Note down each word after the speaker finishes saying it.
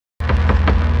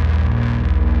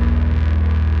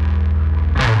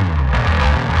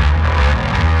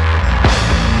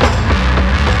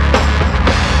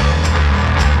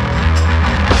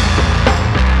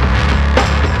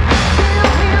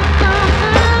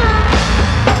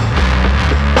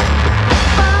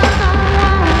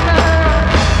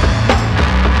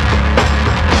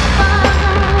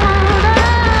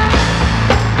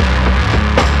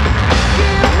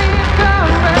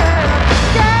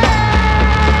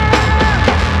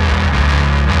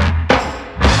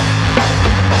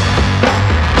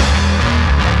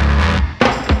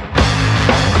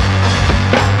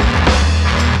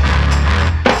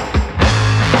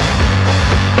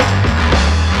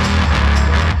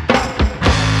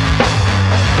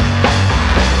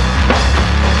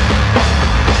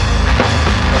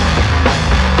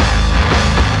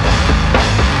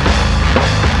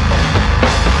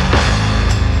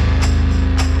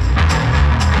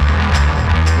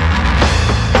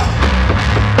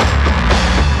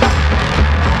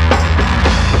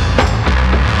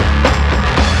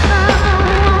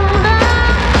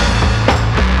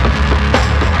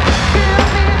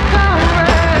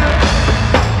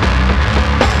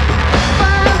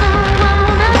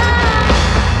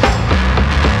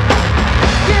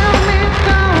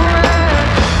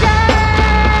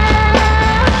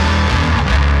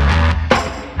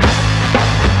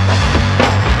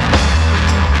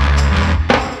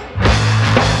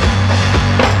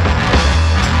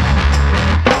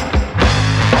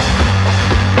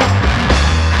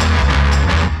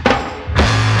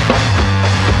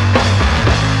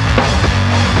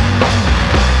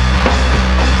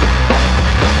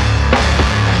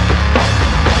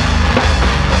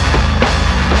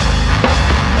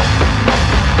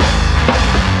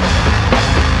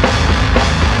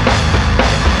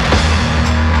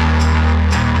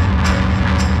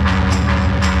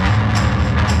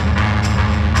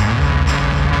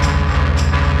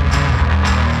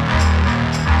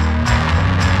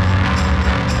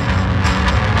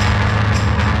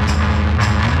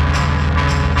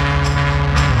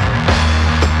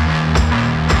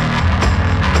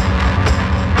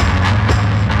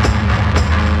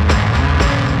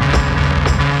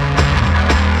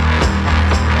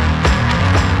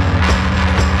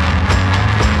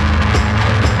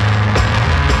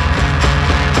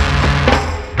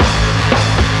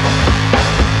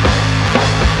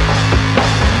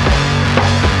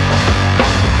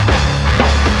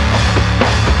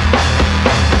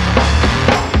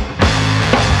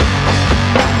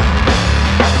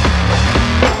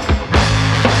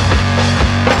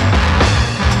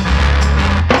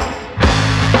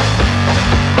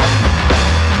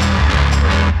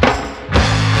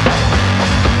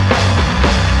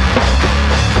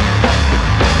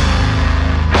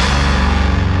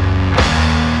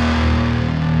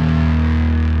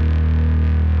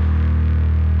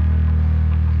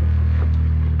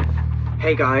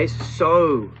Hey guys,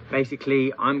 so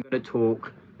basically I'm going to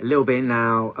talk a little bit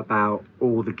now about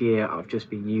all the gear I've just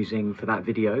been using for that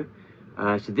video.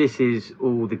 So this is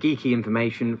all the geeky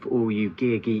information for all you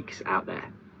gear geeks out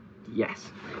there. Yes.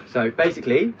 So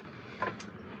basically,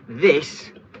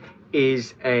 this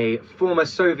is a former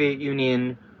Soviet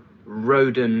Union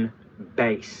Rodin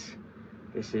bass.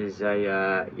 This is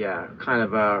a kind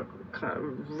of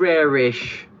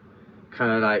rare-ish,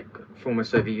 kind of like former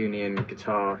Soviet Union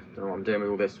guitar. I don't know what I'm doing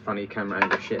with all this funny camera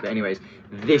angle shit, but anyways,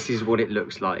 this is what it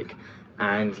looks like.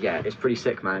 And yeah, it's pretty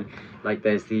sick, man. Like,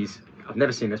 there's these, I've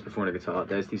never seen this before in a guitar,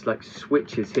 there's these like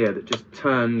switches here that just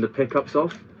turn the pickups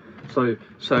off. So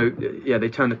yeah, they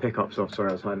turn the pickups off. Sorry,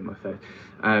 I was hiding my face.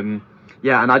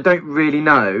 Yeah, and I don't really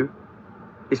know,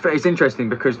 it's interesting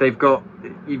because you've got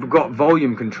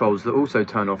volume controls that also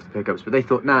turn off the pickups, but they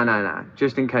thought nah,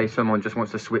 just in case someone just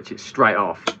wants to switch it straight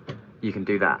off, you can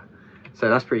do that. So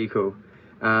that's pretty cool.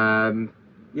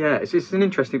 Yeah, it's an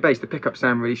interesting bass. The pickups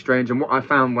sound really strange, and what I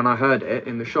found when I heard it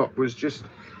in the shop was just,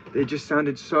 it just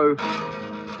sounded so,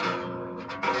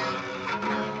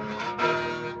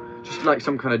 just like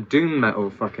some kind of doom metal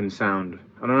fucking sound.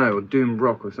 I don't know, or doom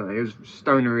rock or something. It was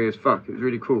stonery as fuck. It was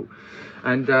really cool.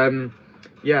 And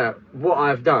yeah, what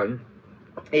I've done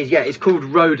is, yeah, it's called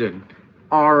Rodin,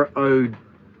 R-O-D-E-N.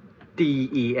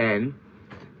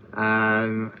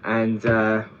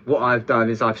 What I've done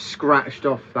is I've scratched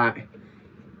off that,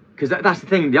 because that's the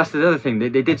thing, that's the other thing,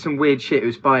 they did some weird shit. It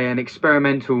was by an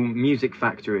experimental music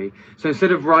factory, so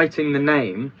instead of writing the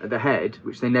name at the head,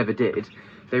 which they never did,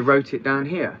 they wrote it down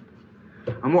here.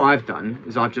 And what I've done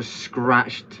is I've just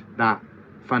scratched that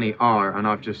funny R and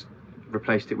I've just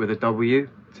replaced it with a W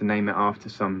to name it after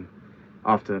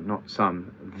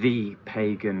the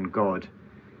pagan god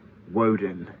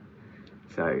Woden.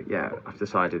 So yeah, I've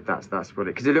decided that's what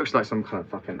it, because it looks like some kind of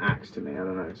fucking axe to me. I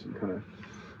don't know, some kind of,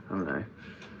 I don't know,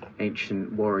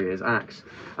 ancient warrior's axe.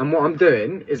 And what I'm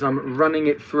doing is I'm running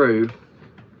it through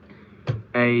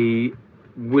a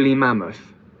woolly mammoth,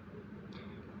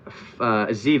 a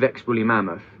Zevex woolly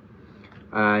mammoth.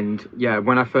 And yeah,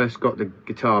 when I first got the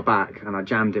guitar back and I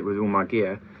jammed it with all my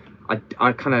gear,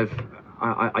 I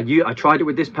tried it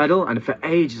with this pedal, and for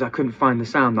ages I couldn't find the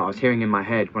sound that I was hearing in my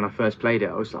head when I first played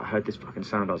it. I heard this fucking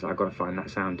sound, I was like, I gotta find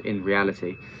that sound in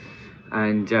reality.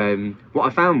 And what I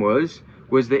found was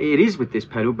that it is with this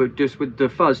pedal, but just with the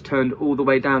fuzz turned all the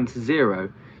way down to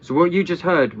 0. So what you just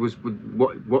heard was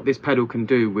what this pedal can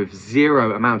do with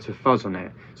 0 amount of fuzz on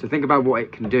it. So think about what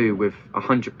it can do with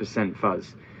 100%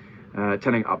 fuzz.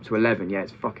 Turning up to 11, yeah,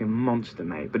 it's a fucking monster,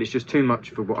 mate. But it's just too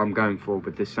much for what I'm going for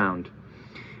with this sound.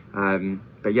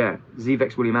 But yeah,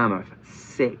 Zevex Woolly Mammoth,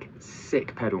 sick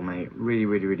pedal, mate.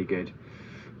 Really good.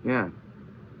 Yeah.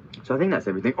 So I think that's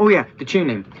everything. Oh yeah, the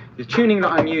tuning. The tuning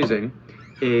that I'm using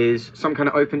is some kind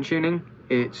of open tuning.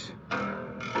 It's,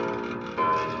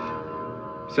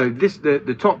 so this,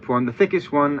 the top one, the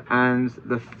thickest one, and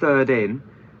the third in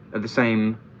are the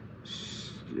same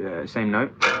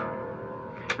note.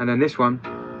 And then this one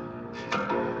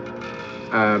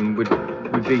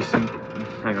would be some,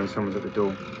 hang on, someone's at the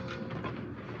door.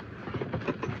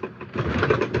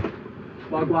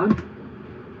 Wagwan.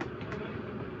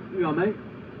 You are, mate?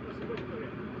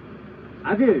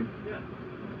 Have you? Yeah.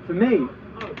 For me?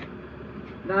 Oh.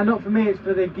 No, not for me, it's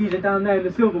for the geezer down there in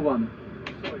the silver one.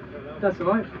 Sorry, that's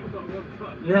alright.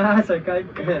 Yeah, that's okay.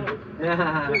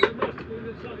 Yeah.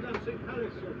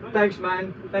 Thanks,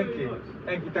 man. Thank you.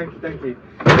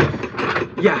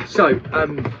 Yeah, so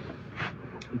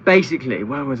basically,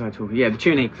 where was I talking? Yeah, the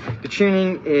tuning. The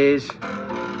tuning is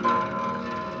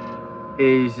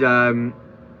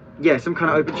yeah, some kind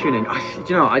of open tuning. Do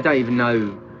you know, I don't even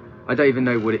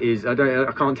know what it is. I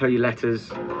can't tell you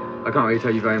letters. I can't really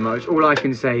tell you very much. All I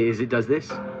can say is it does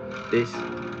this. It's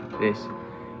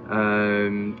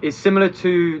similar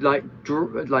to like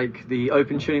the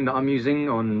open tuning that I'm using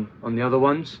on the other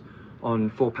ones,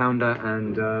 on 4-pounder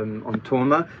and on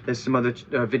Torma. There's some other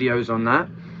videos on that.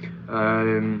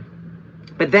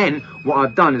 But then what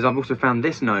I've done is I've also found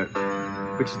this note,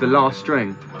 which is the last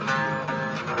string.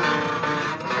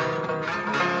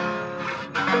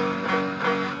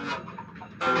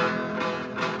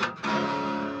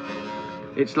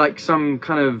 It's like some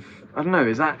kind of, I don't know,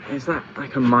 is that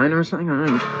like a minor or something? I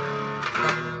don't know.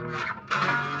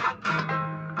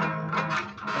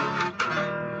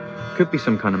 Could be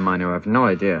some kind of minor, I have no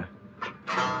idea.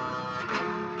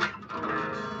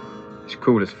 It's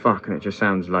cool as fuck, and it just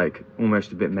sounds like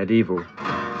almost a bit medieval.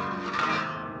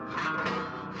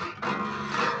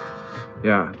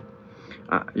 Yeah.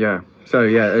 Yeah, So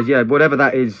yeah, whatever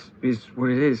that is what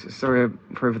it is. Sorry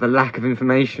for the lack of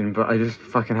information, but I just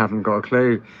fucking haven't got a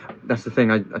clue. That's the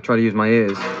thing. I try to use my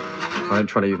ears. I don't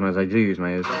try to use my ears. I do use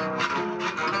my ears.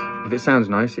 If it sounds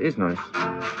nice, it is nice.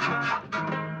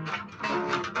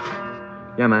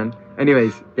 Yeah, man.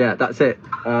 Anyways, yeah, that's it.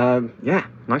 Yeah,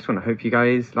 nice one. I hope you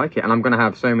guys like it. And I'm gonna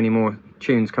have so many more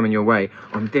tunes coming your way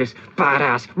on this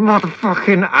badass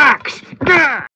motherfucking axe. Yeah!